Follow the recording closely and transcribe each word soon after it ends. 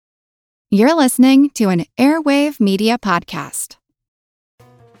You're listening to an Airwave Media Podcast.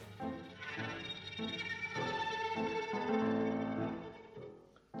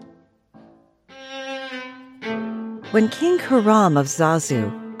 When King Hiram of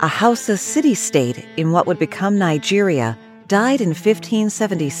Zazu, a Hausa city-state in what would become Nigeria, died in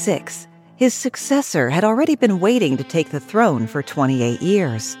 1576, his successor had already been waiting to take the throne for 28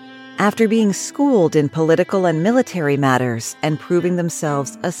 years. After being schooled in political and military matters and proving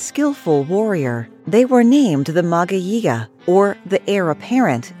themselves a skillful warrior, they were named the Magayiga, or the heir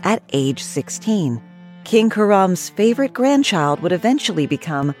apparent, at age 16. King Hiram's favorite grandchild would eventually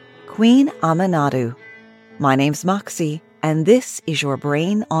become Queen Amanadu. My name's Moxie, and this is your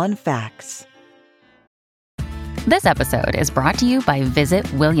Brain on Facts. This episode is brought to you by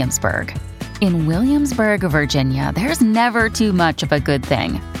Visit Williamsburg. In Williamsburg, Virginia, there's never too much of a good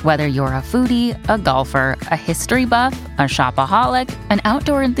thing. Whether you're a foodie, a golfer, a history buff, a shopaholic, an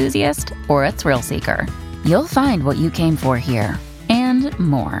outdoor enthusiast, or a thrill seeker, you'll find what you came for here and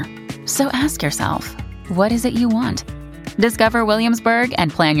more. So ask yourself, what is it you want? Discover Williamsburg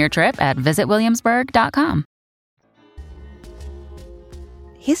and plan your trip at visitwilliamsburg.com.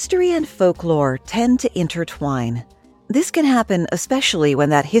 History and folklore tend to intertwine. This can happen especially when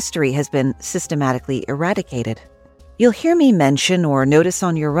that history has been systematically eradicated. You'll hear me mention or notice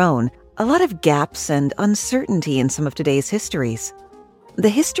on your own a lot of gaps and uncertainty in some of today's histories. The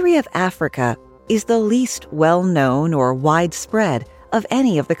history of Africa is the least well-known or widespread of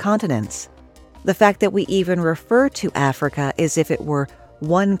any of the continents. The fact that we even refer to Africa as if it were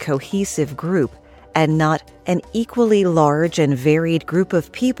one cohesive group and not an equally large and varied group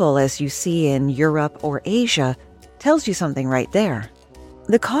of people as you see in Europe or Asia tells you something right there.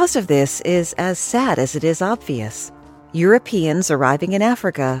 The cause of this is as sad as it is obvious. Europeans arriving in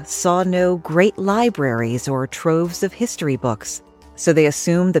Africa saw no great libraries or troves of history books, so they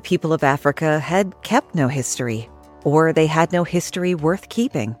assumed the people of Africa had kept no history, or they had no history worth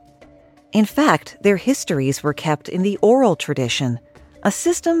keeping. In fact, their histories were kept in the oral tradition, a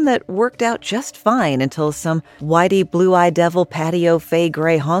system that worked out just fine until some whitey blue-eyed devil patio fey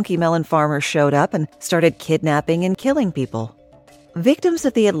gray honky melon farmer showed up and started kidnapping and killing people. Victims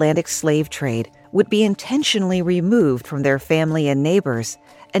of the Atlantic slave trade would be intentionally removed from their family and neighbors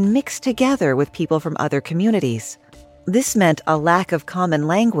and mixed together with people from other communities. This meant a lack of common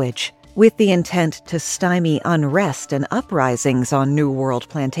language, with the intent to stymie unrest and uprisings on New World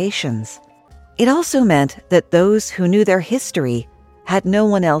plantations. It also meant that those who knew their history had no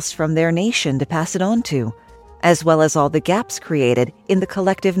one else from their nation to pass it on to, as well as all the gaps created in the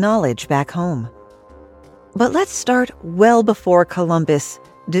collective knowledge back home. But let's start well before Columbus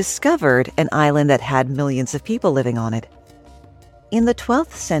discovered an island that had millions of people living on it. In the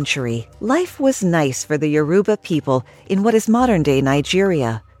 12th century, life was nice for the Yoruba people in what is modern-day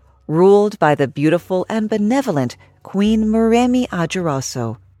Nigeria, ruled by the beautiful and benevolent Queen Moremi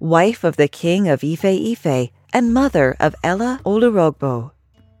Ajaroso, wife of the king of Ife and mother of Ella Olurogbo.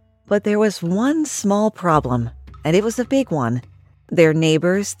 But there was one small problem, and it was a big one. Their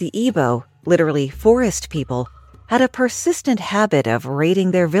neighbors, the Igbo, literally forest people, had a persistent habit of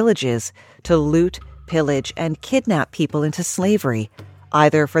raiding their villages to loot, pillage, and kidnap people into slavery,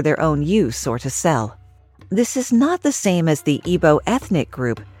 either for their own use or to sell. This is not the same as the Igbo ethnic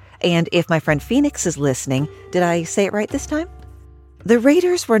group, and if my friend Phoenix is listening, did I say it right this time? The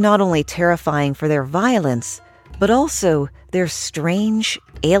raiders were not only terrifying for their violence, but also their strange,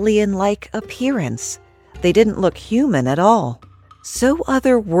 alien-like appearance. They didn't look human at all. So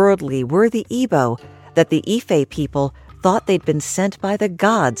otherworldly were the Igbo that the Ife people thought they'd been sent by the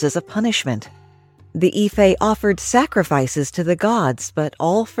gods as a punishment. The Ife offered sacrifices to the gods, but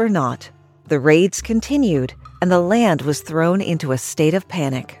all for naught. The raids continued, and the land was thrown into a state of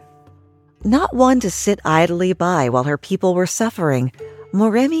panic. Not one to sit idly by while her people were suffering,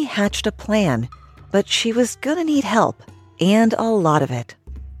 Moremi hatched a plan, but she was gonna need help, and a lot of it.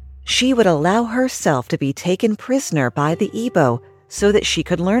 She would allow herself to be taken prisoner by the Igbo so that she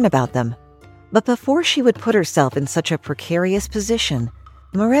could learn about them. But before she would put herself in such a precarious position,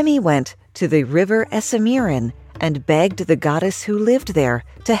 Moremi went to the river Esimirin and begged the goddess who lived there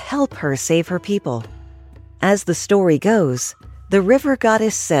to help her save her people. As the story goes, the river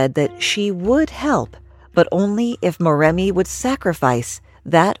goddess said that she would help, but only if Moremi would sacrifice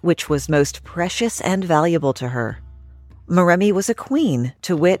that which was most precious and valuable to her. Moremi was a queen,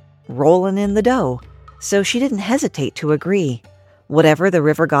 to wit, rollin' in the dough, so she didn't hesitate to agree. Whatever the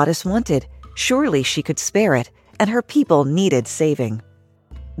river goddess wanted, surely she could spare it, and her people needed saving.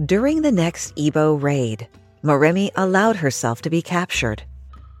 During the next Igbo raid, Moremi allowed herself to be captured.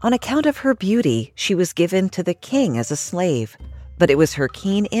 On account of her beauty, she was given to the king as a slave, but it was her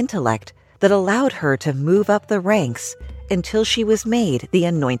keen intellect that allowed her to move up the ranks until she was made the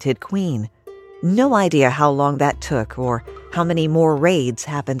anointed queen. No idea how long that took or how many more raids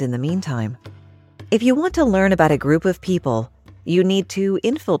happened in the meantime. If you want to learn about a group of people, you need to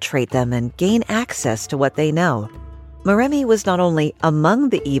infiltrate them and gain access to what they know. Moremi was not only among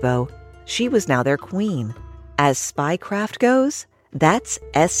the Igbo, she was now their queen. As spycraft goes, that's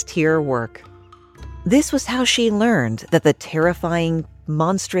S-tier work. This was how she learned that the terrifying,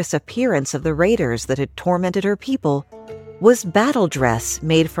 monstrous appearance of the raiders that had tormented her people was battle dress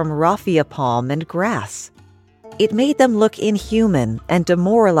made from raffia palm and grass. It made them look inhuman and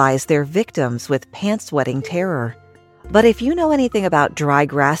demoralized their victims with pants-wetting terror. But if you know anything about dry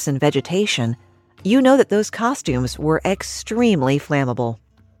grass and vegetation, you know that those costumes were extremely flammable.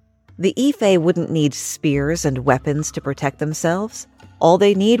 The Ife wouldn't need spears and weapons to protect themselves. All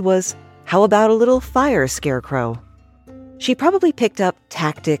they need was, how about a little fire scarecrow? She probably picked up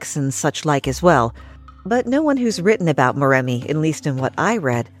tactics and such like as well, but no one who's written about Moremi, at least in what I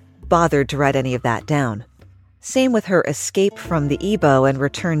read, bothered to write any of that down. Same with her escape from the Igbo and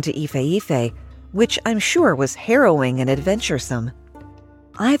return to Ife, which I'm sure was harrowing and adventuresome.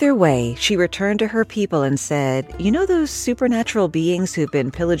 Either way, she returned to her people and said, "You know those supernatural beings who've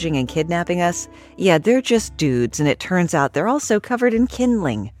been pillaging and kidnapping us? Yeah, they're just dudes, and it turns out they're also covered in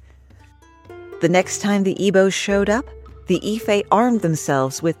kindling." The next time the Igbos showed up, the Ife armed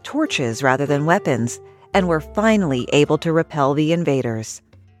themselves with torches rather than weapons, and were finally able to repel the invaders.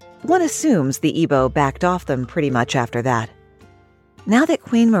 One assumes the Igbo backed off them pretty much after that. Now that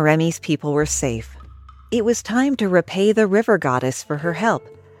Queen Moremi's people were safe, it was time to repay the river goddess for her help,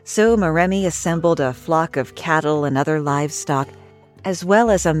 so Moremi assembled a flock of cattle and other livestock, as well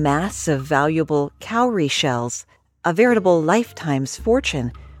as a mass of valuable cowrie shells, a veritable lifetime's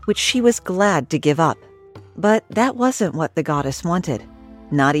fortune, which she was glad to give up. But that wasn't what the goddess wanted,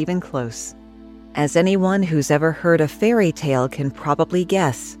 not even close. As anyone who's ever heard a fairy tale can probably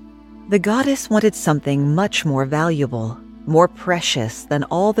guess, the goddess wanted something much more valuable, more precious than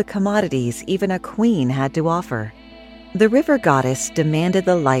all the commodities even a queen had to offer. The river goddess demanded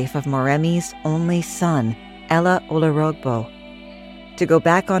the life of Moremi's only son, Ella Olorogbo. To go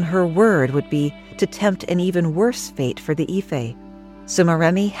back on her word would be to tempt an even worse fate for the Ife, so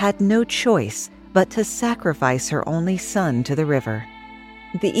Moremi had no choice but to sacrifice her only son to the river.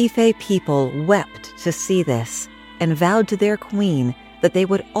 The Ife people wept to see this and vowed to their queen that they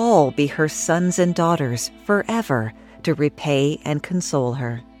would all be her sons and daughters forever to repay and console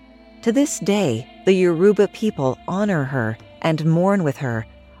her. To this day, the Yoruba people honor her and mourn with her,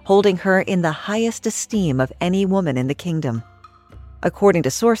 holding her in the highest esteem of any woman in the kingdom. According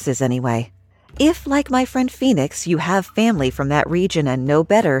to sources, anyway. If, like my friend Phoenix, you have family from that region and know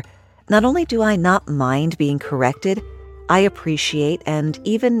better, not only do I not mind being corrected, I appreciate and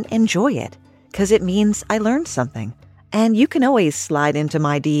even enjoy it, because it means I learned something. And you can always slide into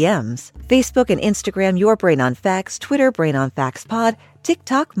my DMs. Facebook and Instagram, Your Brain on Facts, Twitter, Brain on Facts Pod,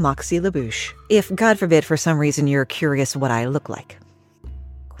 TikTok, Moxie LaBouche. If, God forbid, for some reason you're curious what I look like.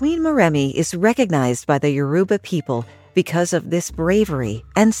 Queen Moremi is recognized by the Yoruba people because of this bravery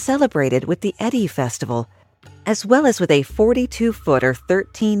and celebrated with the Edi Festival, as well as with a 42-foot or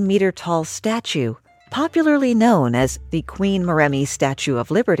 13-meter tall statue, popularly known as the Queen Moremi Statue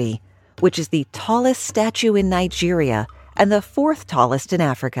of Liberty, which is the tallest statue in Nigeria and the fourth tallest in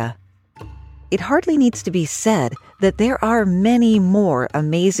Africa. It hardly needs to be said that there are many more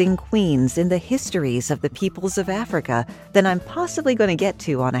amazing queens in the histories of the peoples of Africa than I'm possibly going to get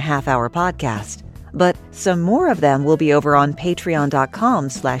to on a half-hour podcast. But some more of them will be over on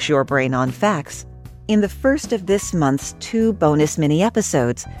patreon.com/yourbrainonfacts in the first of this month's 2 bonus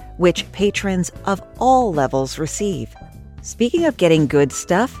mini-episodes, which patrons of all levels receive. Speaking of getting good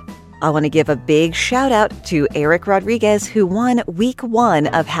stuff, I want to give a big shout out to Eric Rodriguez, who won week 1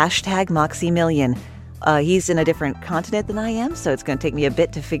 of #MoxieMillion. He's in a different continent than I am, so it's going to take me a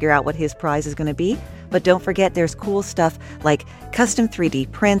bit to figure out what his prize is going to be. But don't forget, there's cool stuff like custom 3D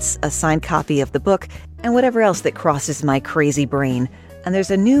prints, a signed copy of the book, and whatever else that crosses my crazy brain. And there's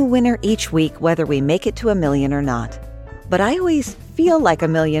a new winner each week, whether we make it to $1 million or not. But I always feel like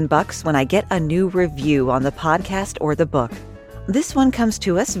 $1 million when I get a new review on the podcast or the book. This one comes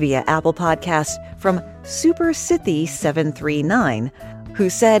to us via Apple Podcasts from Super Sithy 739, who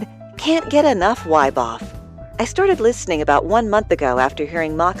said, "Can't get enough Wyboff. I started listening about 1 month ago after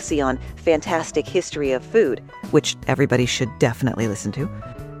hearing Moxie on Fantastic History of Food, which everybody should definitely listen to,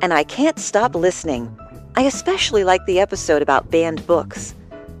 and I can't stop listening. I especially like the episode about banned books.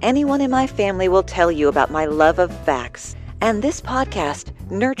 Anyone in my family will tell you about my love of facts, and this podcast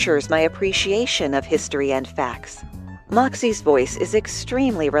nurtures my appreciation of history and facts. Moxie's voice is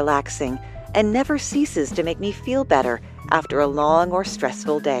extremely relaxing, and never ceases to make me feel better after a long or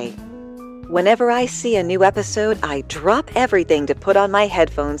stressful day. Whenever I see a new episode, I drop everything to put on my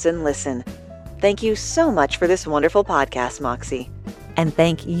headphones and listen. Thank you so much for this wonderful podcast, Moxie. And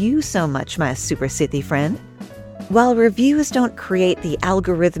thank you so much, my super city friend. While reviews don't create the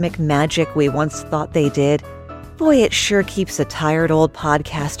algorithmic magic we once thought they did, boy, it sure keeps a tired old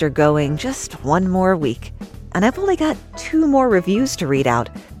podcaster going just one more week. And I've only got 2 more reviews to read out.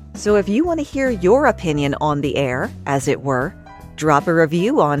 So if you want to hear your opinion on the air, as it were, drop a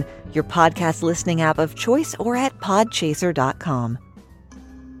review on your podcast listening app of choice or at podchaser.com.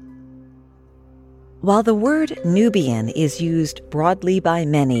 While the word Nubian is used broadly by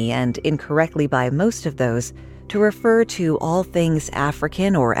many and incorrectly by most of those to refer to all things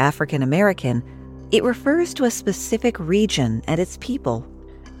African or African American, it refers to a specific region and its people.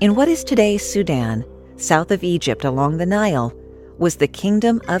 In what is today Sudan, south of Egypt along the Nile, was the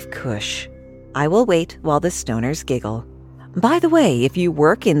Kingdom of Kush. I will wait while the stoners giggle. By the way, if you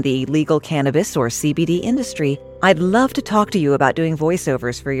work in the legal cannabis or CBD industry, I'd love to talk to you about doing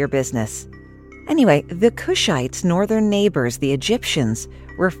voiceovers for your business. Anyway, the Kushites' northern neighbors, the Egyptians,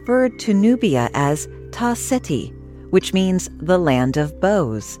 referred to Nubia as Ta Seti, which means the land of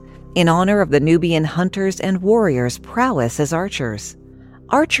bows, in honor of the Nubian hunters and warriors' prowess as archers.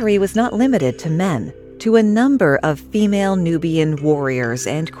 Archery was not limited to men, to a number of female Nubian warriors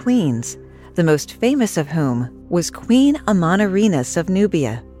and queens, the most famous of whom was Queen Amanirenas of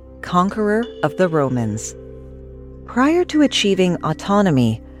Nubia, conqueror of the Romans. Prior to achieving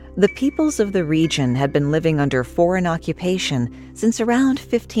autonomy, the peoples of the region had been living under foreign occupation since around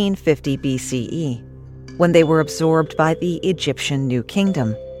 1550 BCE, when they were absorbed by the Egyptian New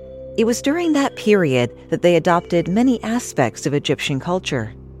Kingdom. It was during that period that they adopted many aspects of Egyptian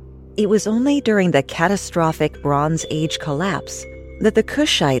culture. It was only during the catastrophic Bronze Age collapse that the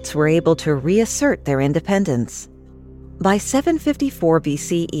Kushites were able to reassert their independence. By 754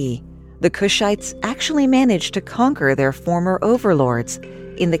 BCE, the Kushites actually managed to conquer their former overlords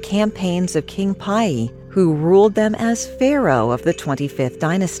in the campaigns of King Pai, who ruled them as pharaoh of the 25th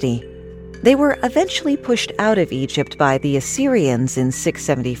dynasty. They were eventually pushed out of Egypt by the Assyrians in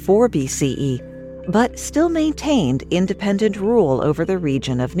 674 BCE, but still maintained independent rule over the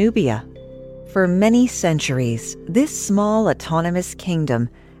region of Nubia. For many centuries, this small autonomous kingdom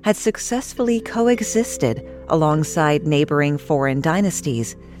had successfully coexisted alongside neighboring foreign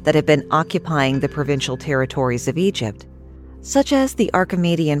dynasties that had been occupying the provincial territories of Egypt, such as the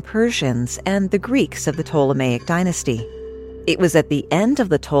Achaemenian Persians and the Greeks of the Ptolemaic dynasty. It was at the end of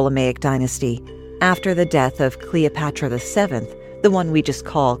the Ptolemaic dynasty, after the death of Cleopatra VII, the one we just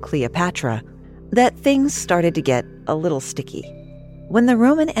call Cleopatra, that things started to get a little sticky. When the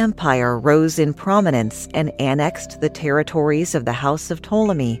Roman Empire rose in prominence and annexed the territories of the House of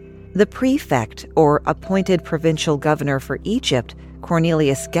Ptolemy, the prefect, or appointed provincial governor for Egypt,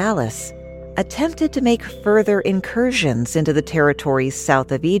 Cornelius Gallus, attempted to make further incursions into the territories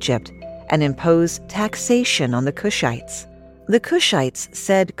south of Egypt and impose taxation on the Kushites. The Kushites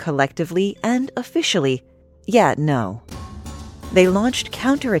said collectively and officially, yeah, no. They launched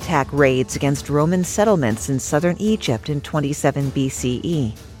counterattack raids against Roman settlements in southern Egypt in 27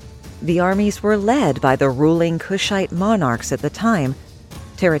 BCE. The armies were led by the ruling Kushite monarchs at the time,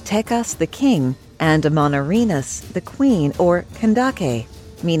 Pteratekas the king and Amanirenas the queen, or Kandake,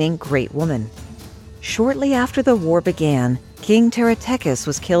 meaning great woman. Shortly after the war began, King Pteratekas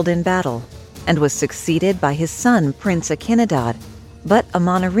was killed in battle and was succeeded by his son Prince Akinadad, but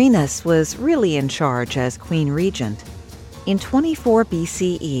Amanirenas was really in charge as queen regent. In 24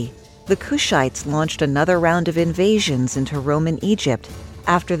 BCE, the Kushites launched another round of invasions into Roman Egypt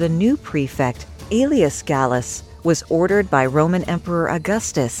after the new prefect, Aelius Gallus, was ordered by Roman Emperor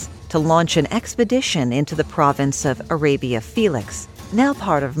Augustus to launch an expedition into the province of Arabia Felix, now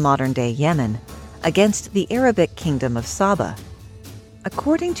part of modern-day Yemen, against the Arabic kingdom of Saba.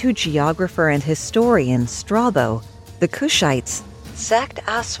 According to geographer and historian Strabo, the Kushites sacked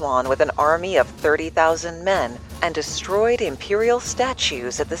Aswan with an army of 30,000 men and destroyed imperial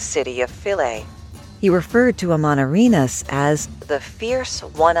statues at the city of Philae. He referred to Amanirenas as the fierce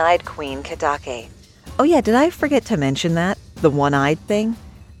one-eyed queen Kandake. Oh yeah, did I forget to mention that? The one-eyed thing?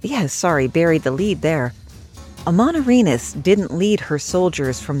 Yeah, sorry, buried the lead there. Amanirenas didn't lead her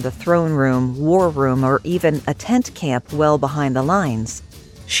soldiers from the throne room, war room, or even a tent camp well behind the lines.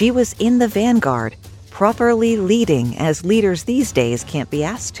 She was in the vanguard, properly leading as leaders these days can't be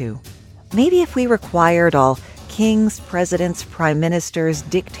asked to. Maybe if we required all kings, presidents, prime ministers,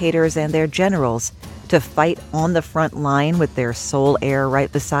 dictators, and their generals to fight on the front line with their sole heir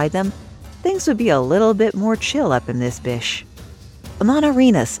right beside them, things would be a little bit more chill up in this bish.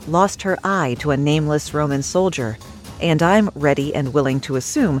 Amanirenas lost her eye to a nameless Roman soldier, and I'm ready and willing to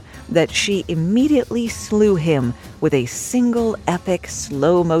assume that she immediately slew him with a single epic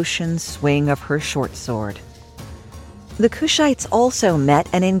slow-motion swing of her short sword. The Kushites also met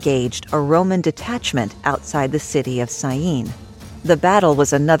and engaged a Roman detachment outside the city of Syene. The battle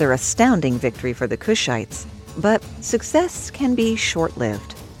was another astounding victory for the Kushites, but success can be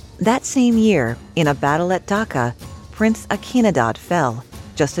short-lived. That same year, in a battle at Dhaka, Prince Akinadad fell,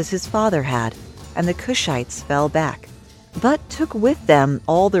 just as his father had, and the Kushites fell back, but took with them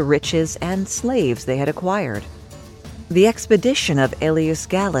all the riches and slaves they had acquired. The expedition of Aelius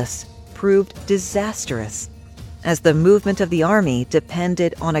Gallus proved disastrous, as the movement of the army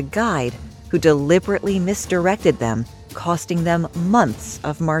depended on a guide who deliberately misdirected them, costing them months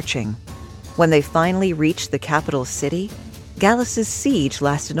of marching. When they finally reached the capital city, Gallus's siege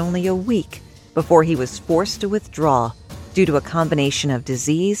lasted only a week before he was forced to withdraw due to a combination of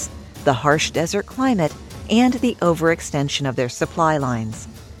disease, the harsh desert climate, and the overextension of their supply lines.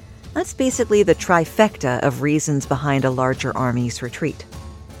 That's basically the trifecta of reasons behind a larger army's retreat.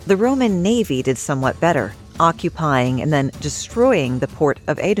 The Roman navy did somewhat better, occupying and then destroying the port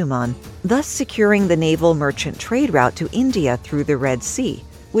of Idumon, thus securing the naval merchant trade route to India through the Red Sea,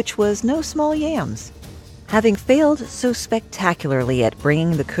 which was no small yams. Having failed so spectacularly at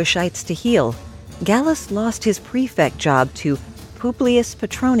bringing the Kushites to heel, Gallus lost his prefect job to Publius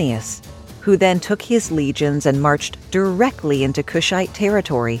Petronius, who then took his legions and marched directly into Kushite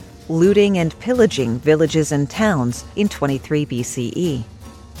territory, looting and pillaging villages and towns in 23 BCE.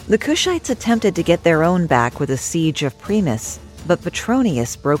 The Kushites attempted to get their own back with a siege of Primus, but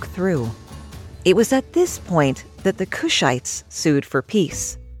Petronius broke through. It was at this point that the Kushites sued for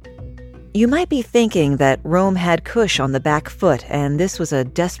peace. You might be thinking that Rome had Kush on the back foot and this was a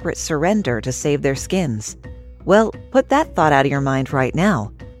desperate surrender to save their skins. Well, put that thought out of your mind right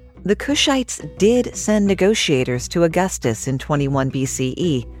now. The Kushites did send negotiators to Augustus in 21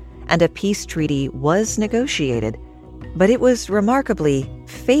 BCE, and a peace treaty was negotiated, but it was remarkably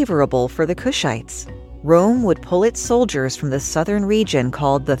favorable for the Kushites. Rome would pull its soldiers from the southern region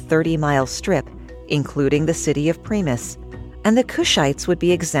called the 30-mile Strip, including the city of Primus, and the Kushites would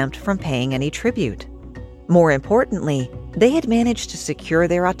be exempt from paying any tribute. More importantly, they had managed to secure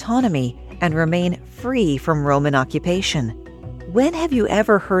their autonomy and remain free from Roman occupation. When have you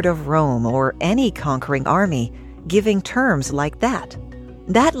ever heard of Rome or any conquering army giving terms like that?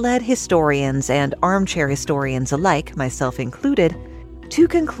 That led historians and armchair historians alike, myself included, to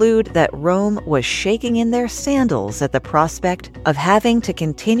conclude that Rome was shaking in their sandals at the prospect of having to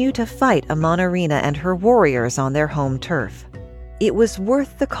continue to fight Amanirina and her warriors on their home turf. It was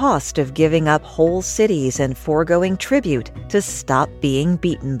worth the cost of giving up whole cities and foregoing tribute to stop being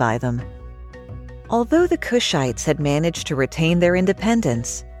beaten by them. Although the Kushites had managed to retain their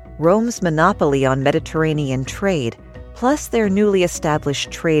independence, Rome's monopoly on Mediterranean trade, plus their newly established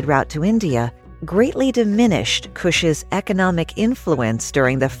trade route to India, greatly diminished Kush's economic influence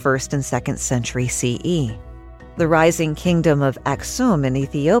during the 1st and 2nd century CE. The rising kingdom of Aksum in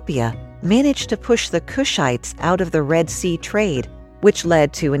Ethiopia managed to push the Kushites out of the Red Sea trade, which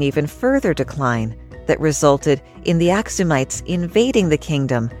led to an even further decline that resulted in the Aksumites invading the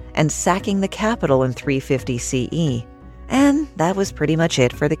kingdom and sacking the capital in 350 CE. And that was pretty much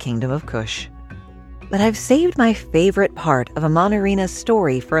it for the kingdom of Kush. But I've saved my favorite part of Amanirina's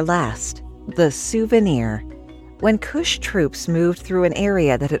story for last, the souvenir. When Kush troops moved through an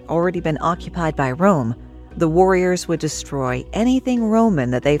area that had already been occupied by Rome, the warriors would destroy anything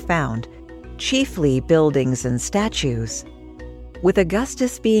Roman that they found, chiefly buildings and statues. With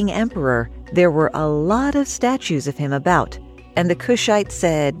Augustus being emperor, there were a lot of statues of him about, and the Kushites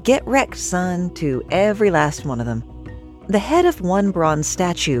said, "Get wrecked, son," to every last one of them. The head of one bronze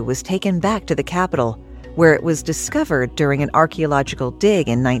statue was taken back to the capital, where it was discovered during an archaeological dig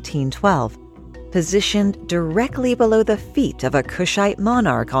in 1912, positioned directly below the feet of a Kushite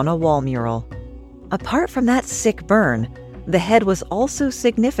monarch on a wall mural. Apart from that sick burn, the head was also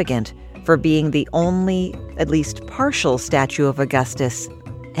significant for being the only, at least partial, statue of Augustus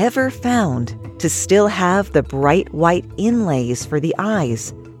ever found to still have the bright white inlays for the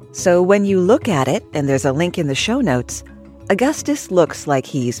eyes. So when you look at it, and there's a link in the show notes, Augustus looks like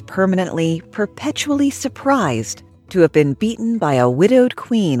he's permanently, perpetually surprised to have been beaten by a widowed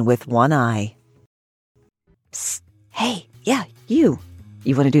queen with one eye. Psst, hey, yeah, you.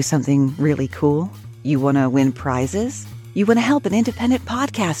 You want to do something really cool? You want to win prizes? You want to help an independent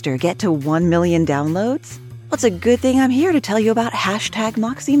podcaster get to 1 million downloads? Well, it's a good thing I'm here to tell you about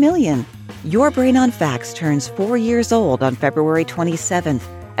 #MoxieMillion. Your Brain on Facts turns 4 years old on February 27th,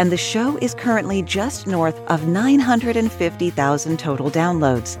 and the show is currently just north of 950,000 total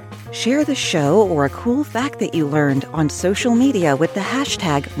downloads. Share the show or a cool fact that you learned on social media with the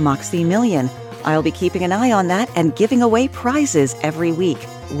hashtag MoxieMillion. I'll be keeping an eye on that and giving away prizes every week.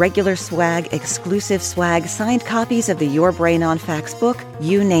 Regular swag, exclusive swag, signed copies of the Your Brain on Facts book,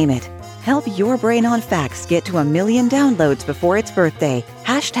 you name it. Help Your Brain on Facts get to 1 million downloads before its birthday.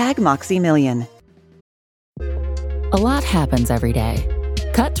 Hashtag MoxieMillion. A lot happens every day.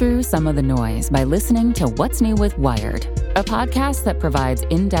 Cut through some of the noise by listening to What's New with Wired, a podcast that provides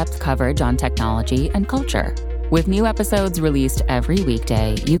in-depth coverage on technology and culture. With new episodes released every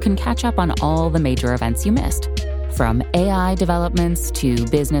weekday, you can catch up on all the major events you missed. From AI developments to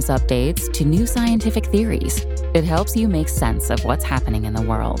business updates to new scientific theories, it helps you make sense of what's happening in the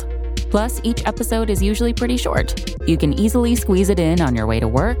world. Plus, each episode is usually pretty short. You can easily squeeze it in on your way to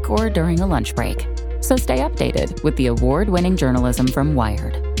work or during a lunch break. So stay updated with the award-winning journalism from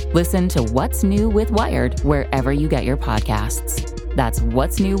Wired. Listen to What's New with Wired wherever you get your podcasts. That's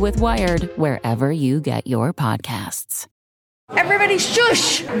What's New with Wired wherever you get your podcasts. Everybody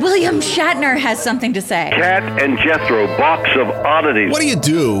shush! William Shatner has something to say. Cat and Jethro, box of oddities. What do you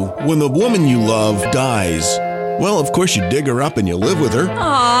do when the woman you love dies? Well, of course you dig her up and you live with her.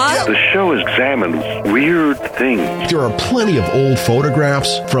 Aww. The show examines weird things. There are plenty of old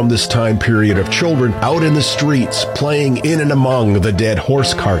photographs from this time period of children out in the streets playing in and among the dead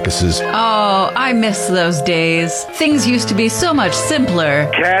horse carcasses. Oh, I miss those days. Things used to be so much simpler.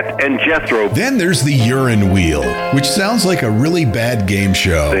 Cat and Jethro. Then there's the urine wheel, which sounds like a really bad game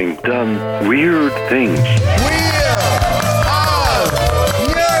show. Thing done weird things.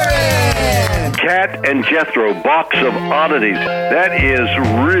 Cat and Jethro, box of oddities. That is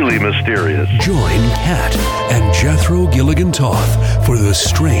really mysterious. Join Cat and Jethro Gilligan Toth for the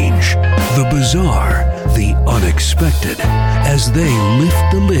strange, the bizarre, the unexpected, as they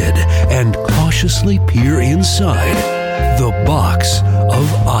lift the lid and cautiously peer inside the Box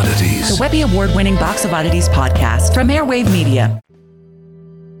of Oddities. The Webby Award-winning Box of Oddities podcast from Airwave Media.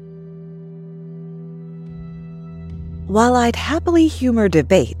 While I'd happily humor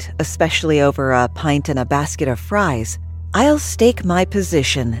debate, especially over a pint and a basket of fries, I'll stake my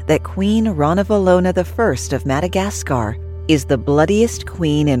position that Queen Ranavalona I of Madagascar is the bloodiest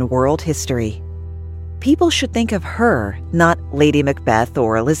queen in world history. People should think of her, not Lady Macbeth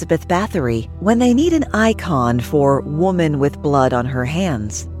or Elizabeth Bathory, when they need an icon for woman with blood on her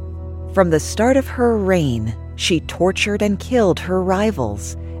hands. From the start of her reign, she tortured and killed her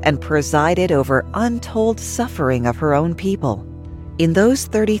rivals and presided over untold suffering of her own people. In those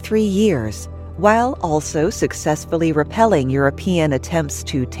 33 years, while also successfully repelling European attempts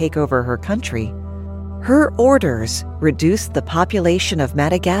to take over her country, her orders reduced the population of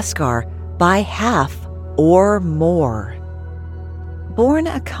Madagascar by half or more. Born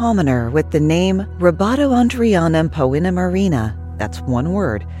a commoner with the name Roboto Andriana Mpoina Marina, that's one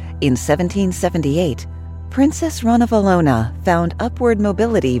word, in 1778, Princess Ranavalona found upward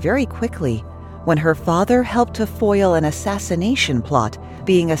mobility very quickly when her father helped to foil an assassination plot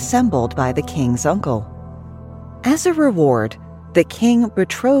being assembled by the king's uncle. As a reward, the king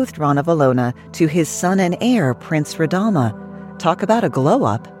betrothed Ranavalona to his son and heir, Prince Radama. Talk about a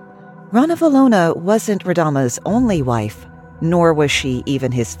glow-up. Ranavalona wasn't Radama's only wife, nor was she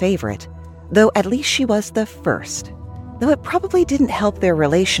even his favorite, though at least she was the first. Though it probably didn't help their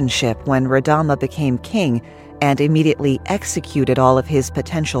relationship when Radama became king and immediately executed all of his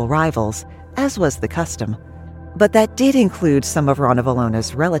potential rivals, as was the custom. But that did include some of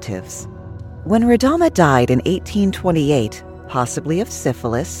Ranavalona's relatives. When Radama died in 1828, possibly of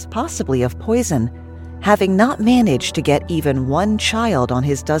syphilis, possibly of poison, having not managed to get even one child on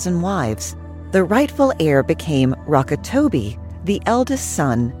his dozen wives, the rightful heir became Rakatobi, the eldest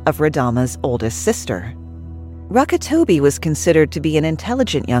son of Radama's oldest sister. Rakatobi was considered to be an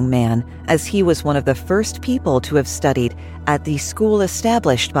intelligent young man, as he was one of the first people to have studied at the school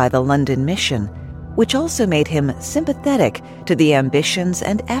established by the London Mission, which also made him sympathetic to the ambitions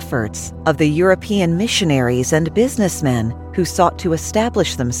and efforts of the European missionaries and businessmen who sought to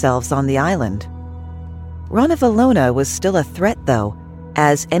establish themselves on the island. Ranavalona was still a threat, though,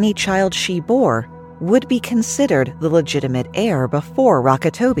 as any child she bore would be considered the legitimate heir before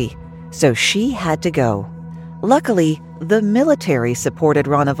Rakatobi, so she had to go. Luckily, the military supported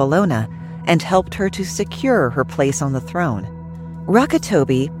Ranavalona and helped her to secure her place on the throne.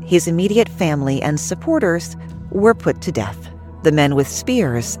 Rakatobi, his immediate family, and supporters were put to death, the men with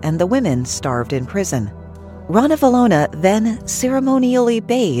spears and the women starved in prison. Ranavalona then ceremonially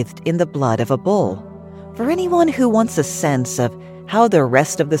bathed in the blood of a bull. For anyone who wants a sense of how the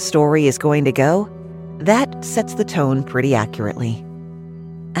rest of the story is going to go, that sets the tone pretty accurately.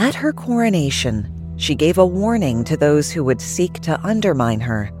 At her coronation, she gave a warning to those who would seek to undermine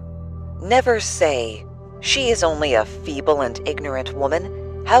her. "Never say, 'She is only a feeble and ignorant woman.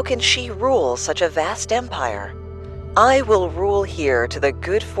 How can she rule such a vast empire?' I will rule here to the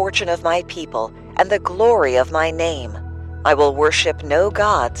good fortune of my people and the glory of my name. I will worship no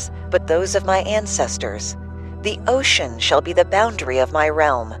gods but those of my ancestors. The ocean shall be the boundary of my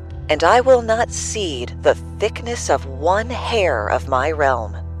realm, and I will not cede the thickness of one hair of my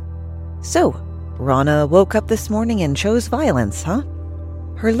realm." So, Rana woke up this morning and chose violence, huh?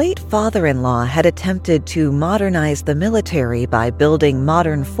 Her late father-in-law had attempted to modernize the military by building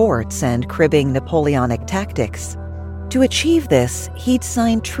modern forts and cribbing Napoleonic tactics. To achieve this, he'd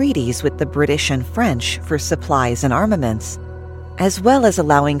signed treaties with the British and French for supplies and armaments, as well as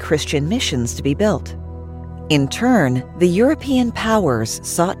allowing Christian missions to be built. In turn, the European powers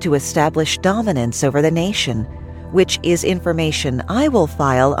sought to establish dominance over the nation, which is information I will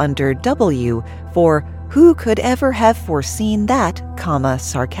file under W for "Who could ever have foreseen that,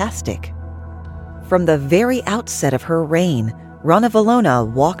 sarcastic." From the very outset of her reign, Ranavalona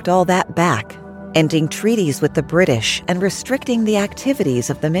walked all that back, ending treaties with the British and restricting the activities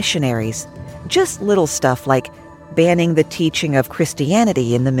of the missionaries. Just little stuff like banning the teaching of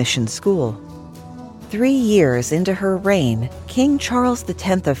Christianity in the mission school. 3 years into her reign, King Charles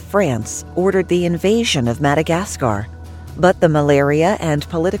X of France ordered the invasion of Madagascar, but the malaria and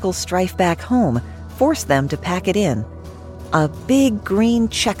political strife back home forced them to pack it in. A big green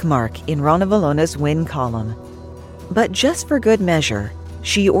checkmark in Ranavalona's win column. But just for good measure,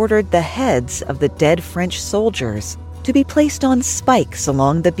 she ordered the heads of the dead French soldiers to be placed on spikes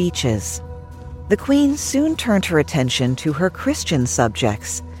along the beaches. The Queen soon turned her attention to her Christian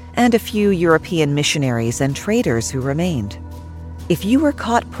subjects and a few European missionaries and traders who remained. If you were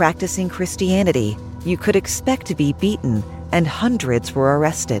caught practicing Christianity, you could expect to be beaten, and hundreds were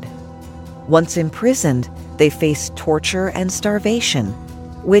arrested. Once imprisoned, they faced torture and starvation,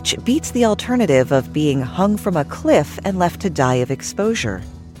 which beats the alternative of being hung from a cliff and left to die of exposure.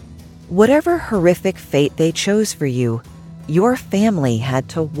 Whatever horrific fate they chose for you, your family had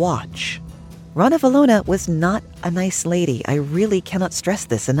to watch. Ranavalona was not a nice lady. I really cannot stress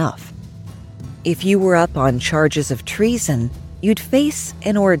this enough. If you were up on charges of treason, you'd face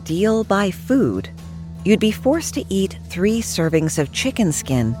an ordeal by food. You'd be forced to eat 3 servings of chicken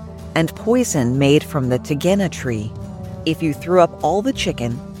skin and poison made from the Tegena tree. If you threw up all the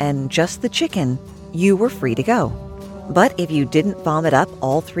chicken and just the chicken, you were free to go. But if you didn't vomit up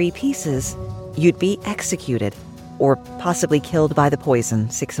all 3 pieces, you'd be executed, or possibly killed by the poison,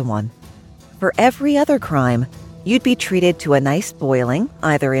 6-1. For every other crime, you'd be treated to a nice boiling,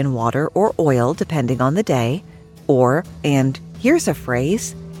 either in water or oil, depending on the day, or, and here's a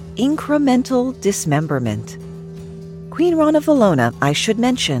phrase, incremental dismemberment. Queen Ranavalona, I should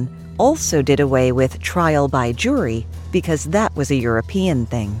mention, also did away with trial by jury because that was a European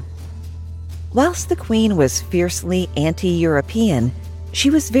thing. Whilst the Queen was fiercely anti-European, she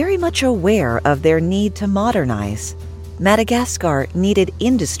was very much aware of their need to modernize. Madagascar needed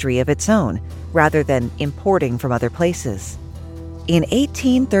industry of its own, rather than importing from other places. In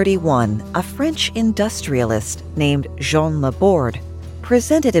 1831, a French industrialist named Jean Laborde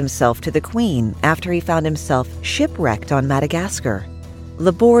presented himself to the Queen after he found himself shipwrecked on Madagascar.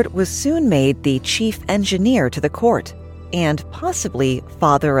 Laborde was soon made the chief engineer to the court, and possibly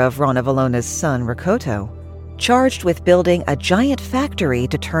father of Ranavalona's son Rakoto, charged with building a giant factory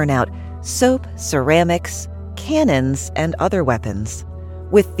to turn out soap, ceramics, cannons, and other weapons,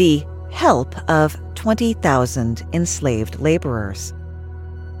 with the help of 20,000 enslaved laborers.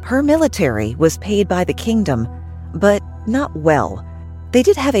 Her military was paid by the kingdom, but not well. They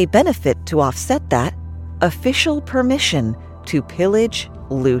did have a benefit to offset that: official permission to pillage,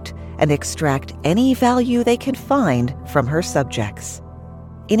 loot, and extract any value they could find from her subjects.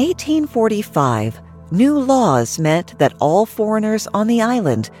 In 1845, new laws meant that all foreigners on the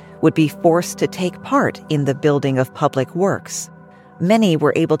island would be forced to take part in the building of public works. Many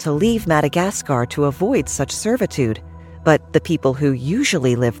were able to leave Madagascar to avoid such servitude, but the people who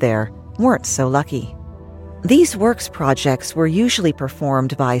usually lived there weren't so lucky. These works projects were usually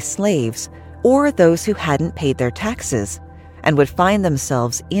performed by slaves or those who hadn't paid their taxes and would find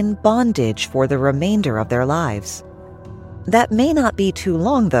themselves in bondage for the remainder of their lives. That may not be too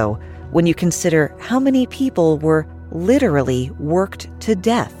long, though, when you consider how many people were literally worked to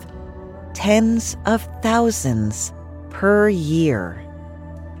death. Tens of thousands per year.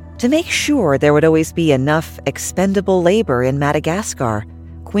 To make sure there would always be enough expendable labor in Madagascar,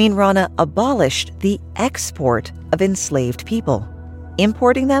 Queen Rana abolished the export of enslaved people.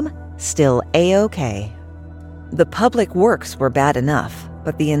 Importing them, still A-OK. The public works were bad enough,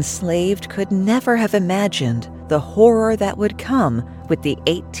 But the enslaved could never have imagined the horror that would come with the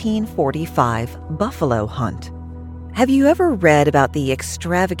 1845 buffalo hunt. Have you ever read about the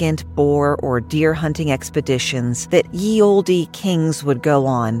extravagant boar or deer hunting expeditions that ye olde kings would go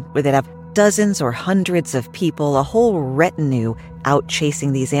on, where they'd have dozens or hundreds of people, a whole retinue, out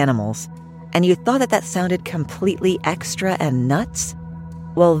chasing these animals? And you thought that sounded completely extra and nuts?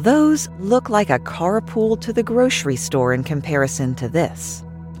 Well, those look like a carpool to the grocery store in comparison to this.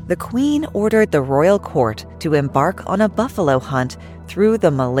 The Queen ordered the royal court to embark on a buffalo hunt through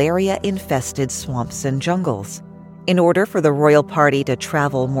the malaria-infested swamps and jungles. In order for the royal party to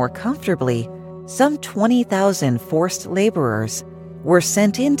travel more comfortably, some 20,000 forced laborers were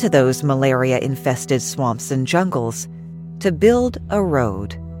sent into those malaria-infested swamps and jungles to build a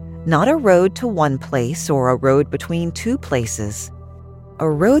road. Not a road to one place or a road between two places. A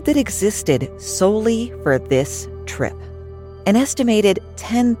road that existed solely for this trip. An estimated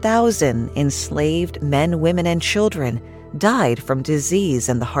 10,000 enslaved men, women, and children died from disease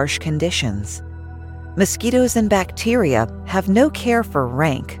and the harsh conditions. Mosquitoes and bacteria have no care for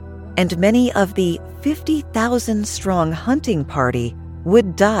rank, and many of the 50,000-strong hunting party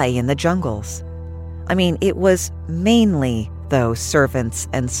would die in the jungles. I mean, it was mainly, though, servants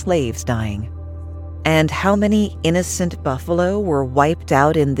and slaves dying. And how many innocent buffalo were wiped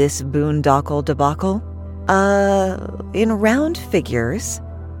out in this boondoggle debacle? In round figures,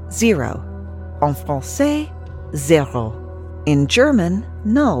 0. En français, zéro. In German,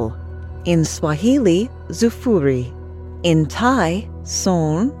 null. In Swahili, zufuri. In Thai,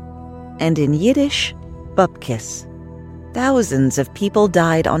 son. And in Yiddish, bupkis. Thousands of people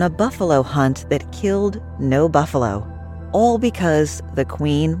died on a buffalo hunt that killed no buffalo, all because the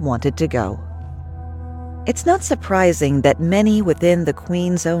Queen wanted to go. It's not surprising that many within the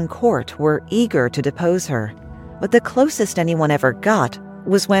Queen's own court were eager to depose her, but the closest anyone ever got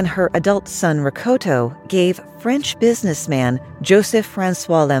was when her adult son Rakoto gave French businessman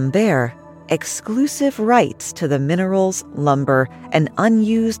Joseph-François Lambert exclusive rights to the minerals, lumber, and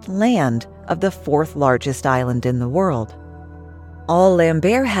unused land of the fourth largest island in the world. All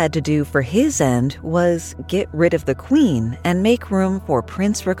Lambert had to do for his end was get rid of the Queen and make room for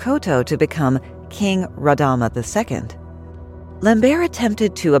Prince Rakoto to become King Radama II. Lambert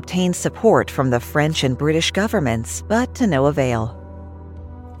attempted to obtain support from the French and British governments, but to no avail.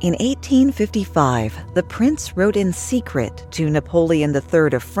 In 1855, the prince wrote in secret to Napoleon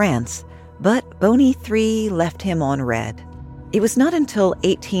III of France, but Bony III left him on red. It was not until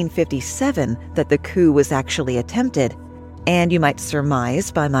 1857 that the coup was actually attempted, and you might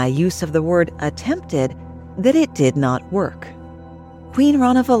surmise by my use of the word attempted that it did not work. Queen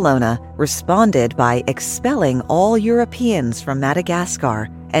Ranavalona responded by expelling all Europeans from Madagascar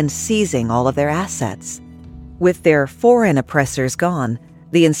and seizing all of their assets. With their foreign oppressors gone,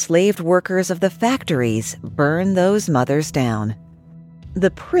 the enslaved workers of the factories burned those mothers down.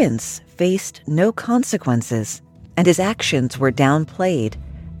 The prince faced no consequences, and his actions were downplayed,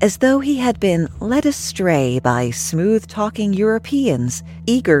 as though he had been led astray by smooth-talking Europeans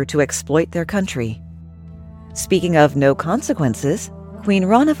eager to exploit their country. Speaking of no consequences, Queen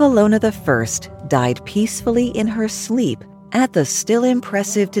Ranavalona I died peacefully in her sleep at the still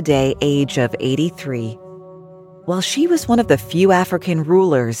impressive today age of 83. While she was one of the few African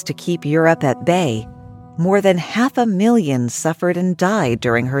rulers to keep Europe at bay, more than 500,000 suffered and died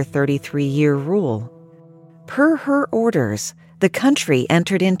during her 33-year rule. Per her orders, the country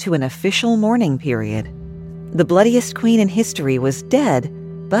entered into an official mourning period. The bloodiest queen in history was dead,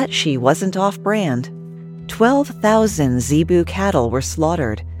 but she wasn't off-brand. 12,000 zebu cattle were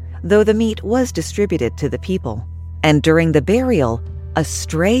slaughtered, though the meat was distributed to the people. And during the burial, a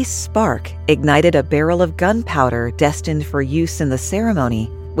stray spark ignited a barrel of gunpowder destined for use in the ceremony,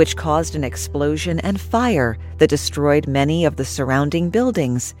 which caused an explosion and fire that destroyed many of the surrounding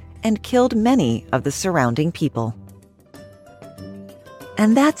buildings and killed many of the surrounding people.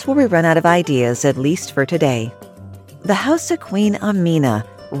 And that's where we run out of ideas, at least for today. The House of Queen Amina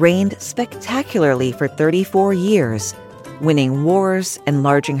reigned spectacularly for 34 years, winning wars,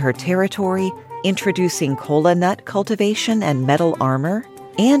 enlarging her territory, introducing kola nut cultivation and metal armor,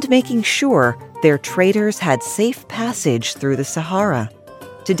 and making sure their traders had safe passage through the Sahara.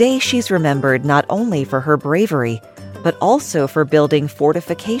 Today she's remembered not only for her bravery, but also for building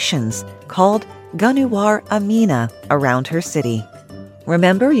fortifications called Ganuwar Amina around her city.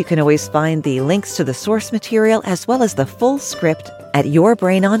 Remember, you can always find the links to the source material as well as the full script at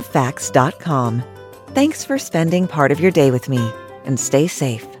yourbrainonfacts.com. Thanks for spending part of your day with me, and stay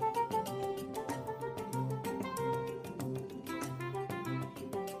safe.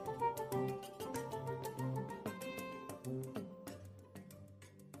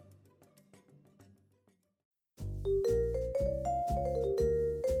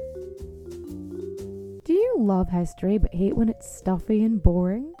 love history but hate when it's stuffy and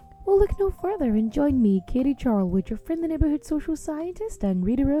boring? Well, look no further and join me, Katie Charlwood, your friendly neighbourhood social scientist and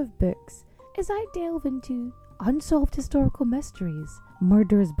reader of books, as I delve into unsolved historical mysteries,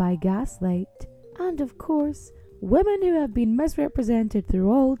 murders by gaslight, and of course, women who have been misrepresented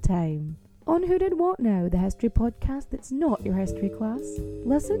through all time. On Who Did What Now, the history podcast that's not your history class.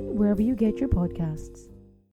 Listen wherever you get your podcasts.